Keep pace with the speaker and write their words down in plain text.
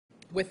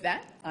With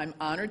that, I'm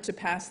honored to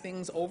pass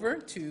things over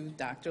to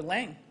Dr.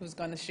 Lange, who's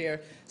going to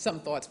share some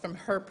thoughts from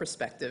her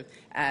perspective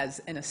as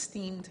an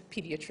esteemed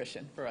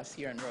pediatrician for us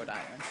here in Rhode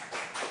Island.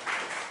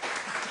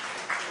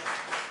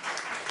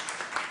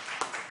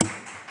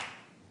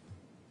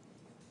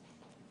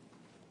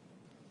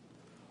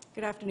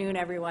 Good afternoon,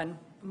 everyone.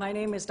 My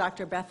name is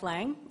Dr. Beth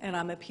Lange, and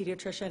I'm a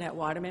pediatrician at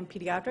Waterman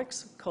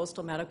Pediatrics,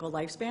 Coastal Medical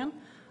Lifespan.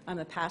 I'm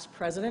the past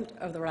president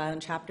of the Rhode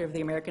Island Chapter of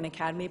the American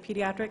Academy of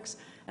Pediatrics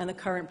and the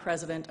current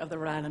president of the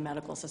Rhode Island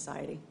Medical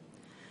Society.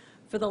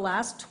 For the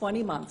last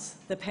 20 months,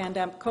 the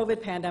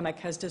COVID pandemic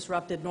has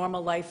disrupted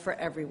normal life for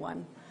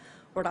everyone.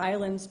 Rhode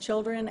Island's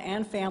children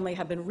and family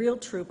have been real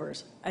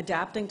troopers,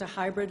 adapting to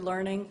hybrid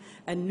learning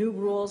and new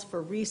rules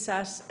for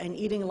recess and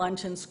eating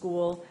lunch in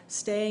school,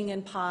 staying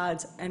in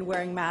pods, and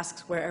wearing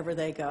masks wherever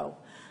they go.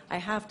 I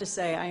have to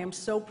say, I am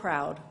so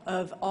proud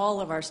of all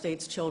of our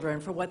state's children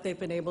for what they've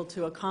been able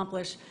to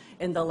accomplish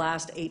in the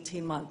last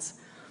 18 months.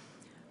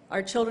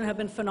 Our children have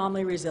been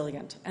phenomenally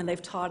resilient, and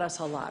they've taught us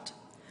a lot.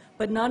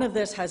 But none of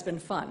this has been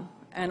fun,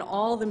 and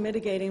all the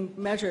mitigating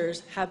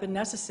measures have been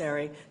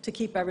necessary to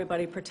keep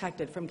everybody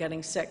protected from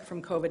getting sick from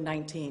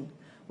COVID-19,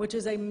 which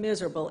is a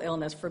miserable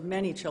illness for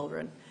many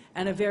children,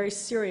 and a very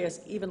serious,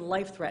 even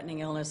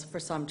life-threatening illness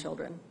for some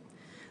children.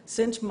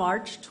 Since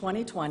March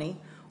 2020,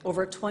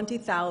 over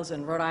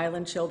 20,000 Rhode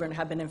Island children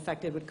have been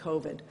infected with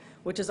COVID,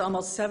 which is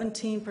almost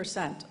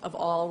 17% of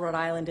all Rhode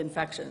Island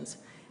infections,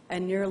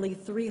 and nearly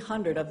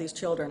 300 of these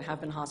children have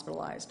been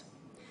hospitalized.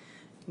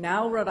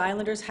 Now Rhode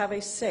Islanders have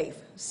a safe,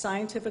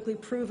 scientifically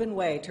proven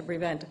way to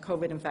prevent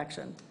COVID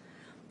infection.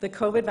 The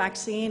COVID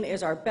vaccine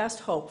is our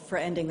best hope for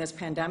ending this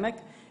pandemic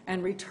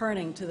and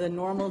returning to the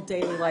normal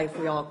daily life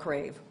we all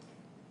crave.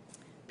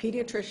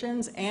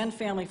 Pediatricians and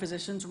family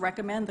physicians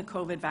recommend the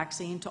COVID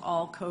vaccine to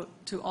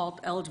all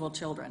eligible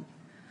children.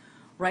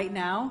 Right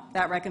now,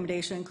 that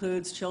recommendation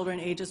includes children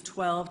ages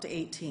 12 to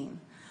 18.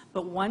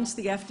 But once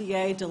the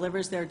FDA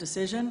delivers their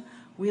decision,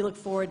 we look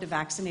forward to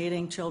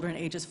vaccinating children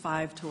ages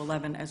 5 to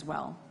 11 as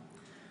well.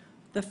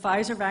 The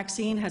Pfizer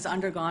vaccine has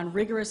undergone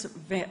rigorous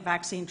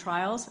vaccine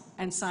trials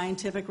and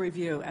scientific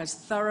review, as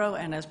thorough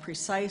and as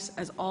precise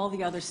as all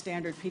the other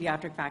standard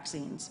pediatric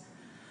vaccines.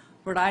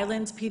 Rhode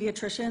Island's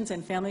pediatricians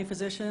and family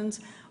physicians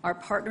are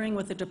partnering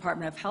with the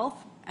Department of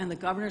Health and the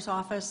Governor's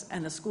Office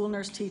and the school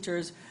nurse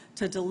teachers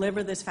to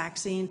deliver this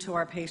vaccine to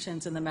our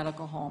patients in the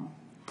medical home.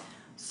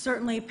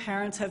 Certainly,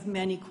 parents have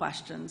many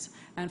questions,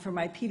 and for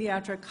my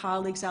pediatric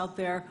colleagues out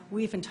there,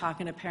 we've been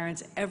talking to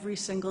parents every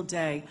single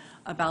day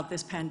about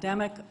this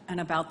pandemic and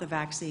about the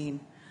vaccine.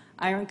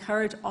 I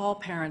encourage all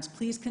parents,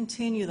 please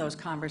continue those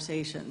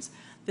conversations.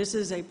 This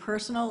is a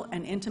personal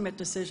and intimate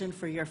decision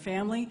for your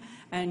family,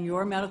 and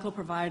your medical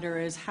provider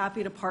is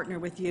happy to partner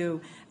with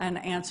you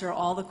and answer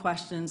all the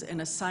questions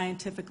in a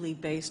scientifically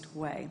based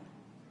way.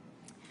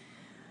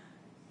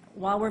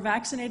 While we're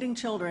vaccinating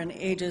children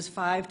ages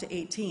 5 to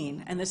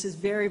 18, and this is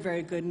very,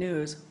 very good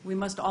news, we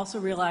must also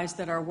realize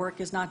that our work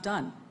is not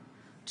done.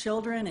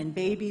 Children and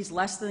babies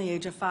less than the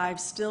age of 5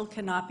 still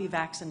cannot be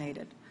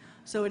vaccinated.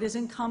 So it is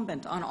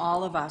incumbent on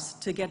all of us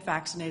to get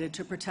vaccinated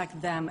to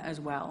protect them as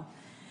well.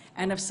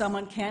 And if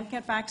someone can't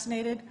get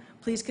vaccinated,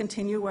 please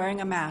continue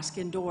wearing a mask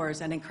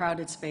indoors and in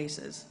crowded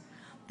spaces.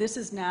 This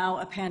is now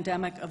a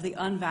pandemic of the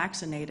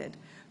unvaccinated,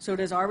 so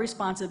it is our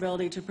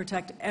responsibility to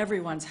protect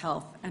everyone's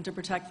health and to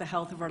protect the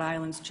health of Rhode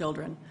Island's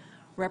children.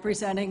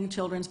 Representing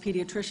children's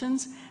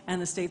pediatricians and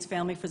the state's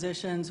family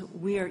physicians,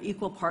 we are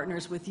equal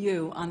partners with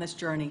you on this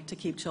journey to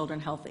keep children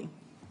healthy.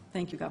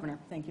 Thank you, Governor.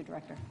 Thank you,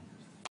 Director.